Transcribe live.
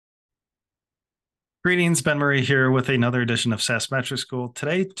Greetings, Ben Murray here with another edition of SaaS Metric School.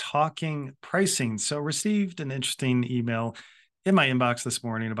 Today, talking pricing. So, received an interesting email in my inbox this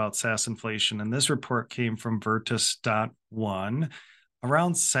morning about SaaS inflation, and this report came from Virtus.one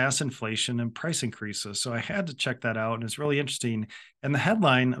around SaaS inflation and price increases. So, I had to check that out, and it's really interesting. And the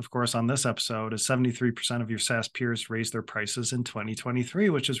headline, of course, on this episode is 73% of your SaaS peers raised their prices in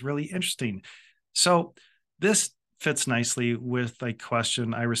 2023, which is really interesting. So, this fits nicely with a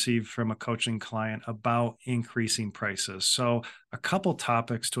question I received from a coaching client about increasing prices. So, a couple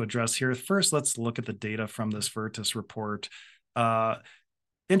topics to address here. First, let's look at the data from this Virtus report. Uh,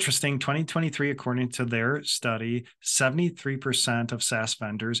 Interesting, 2023, according to their study, 73% of SaaS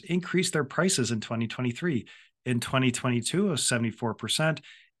vendors increased their prices in 2023. In 2022, it was 74%.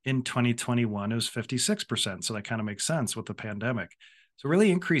 In 2021, it was 56%. So that kind of makes sense with the pandemic. So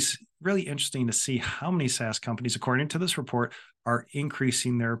really interesting to see how many SaaS companies, according to this report, are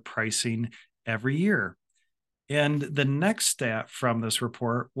increasing their pricing every year. And the next stat from this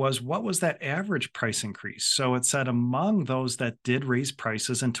report was what was that average price increase? So it said among those that did raise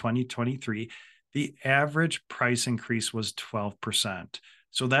prices in 2023, the average price increase was 12%.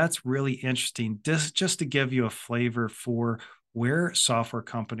 So that's really interesting. This just to give you a flavor for where software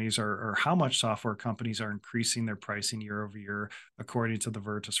companies are, or how much software companies are increasing their pricing year over year, according to the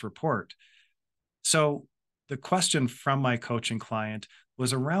Virtus report. So the question from my coaching client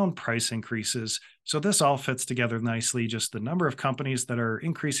was around price increases. So this all fits together nicely, just the number of companies that are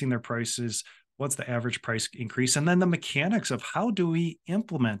increasing their prices, what's the average price increase, and then the mechanics of how do we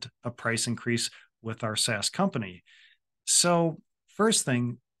implement a price increase with our SaaS company. So first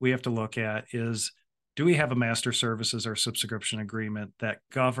thing we have to look at is, do we have a master services or subscription agreement that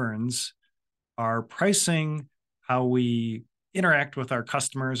governs our pricing, how we interact with our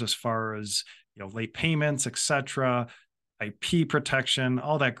customers as far as late payments, etc., IP protection,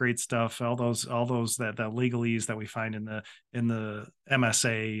 all that great stuff, all those that legalese that we find in the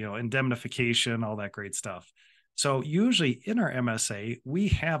MSA, indemnification, all that great stuff. So usually in our MSA, we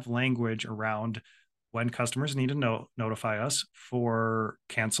have language around when customers need to notify us for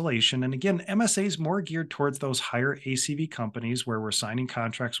cancellation. And again, MSA is more geared towards those higher ACV companies where we're signing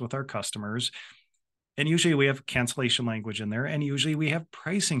contracts with our customers. And usually we have cancellation language in there, and usually we have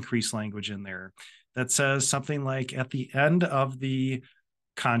price increase language in there that says something like at the end of the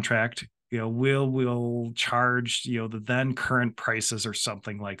contract, we'll charge, the then current prices or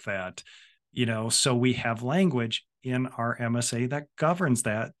something like that. So we have language in our MSA that governs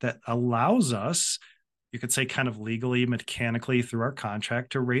that allows us, you could say kind of legally, mechanically through our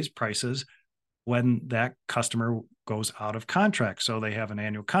contract to raise prices when that customer goes out of contract. So they have an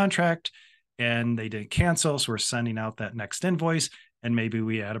annual contract and they didn't cancel. So we're sending out that next invoice, and maybe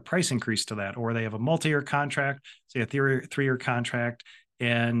we add a price increase to that. Or they have a multi-year contract, say a three-year contract,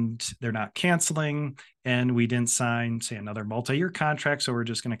 and they're not canceling, and we didn't sign, say, another multi-year contract. So we're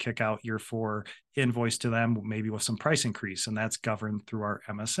just going to kick out year 4 invoice to them, maybe with some price increase. And that's governed through our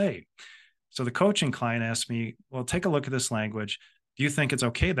MSA. So the coaching client asked me, well, take a look at this language. Do you think it's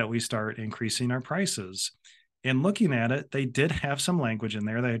okay that we start increasing our prices? And looking at it, they did have some language in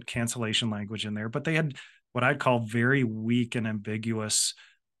there. They had cancellation language in there, but they had what I'd call very weak and ambiguous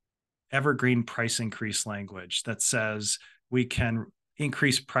evergreen price increase language that says we can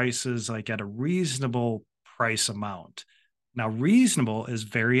increase prices like at a reasonable price amount. Now, reasonable is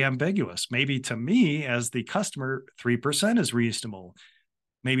very ambiguous. Maybe to me, as the customer, 3% is reasonable.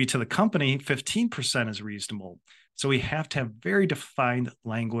 Maybe to the company, 15% is reasonable. So we have to have very defined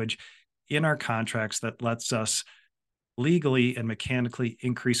language in our contracts that lets us legally and mechanically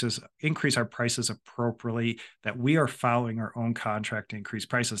increase our prices appropriately, that we are following our own contract to increase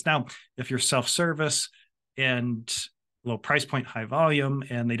prices. Now, if you're self-service and low price point, high volume,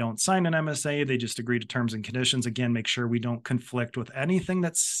 and they don't sign an MSA, they just agree to terms and conditions. Again, make sure we don't conflict with anything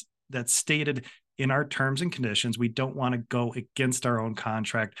that's stated in our terms and conditions. We don't want to go against our own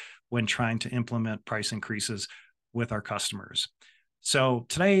contract when trying to implement price increases with our customers. So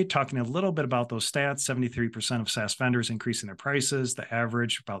today, talking a little bit about those stats, 73% of SaaS vendors increasing their prices, the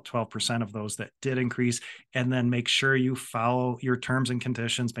average about 12% of those that did increase, and then make sure you follow your terms and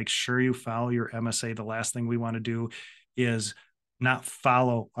conditions, make sure you follow your MSA. The last thing we want to do is not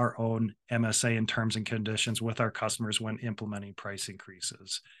follow our own MSA and terms and conditions with our customers when implementing price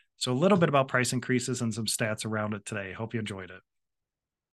increases. So a little bit about price increases and some stats around it today. Hope you enjoyed it.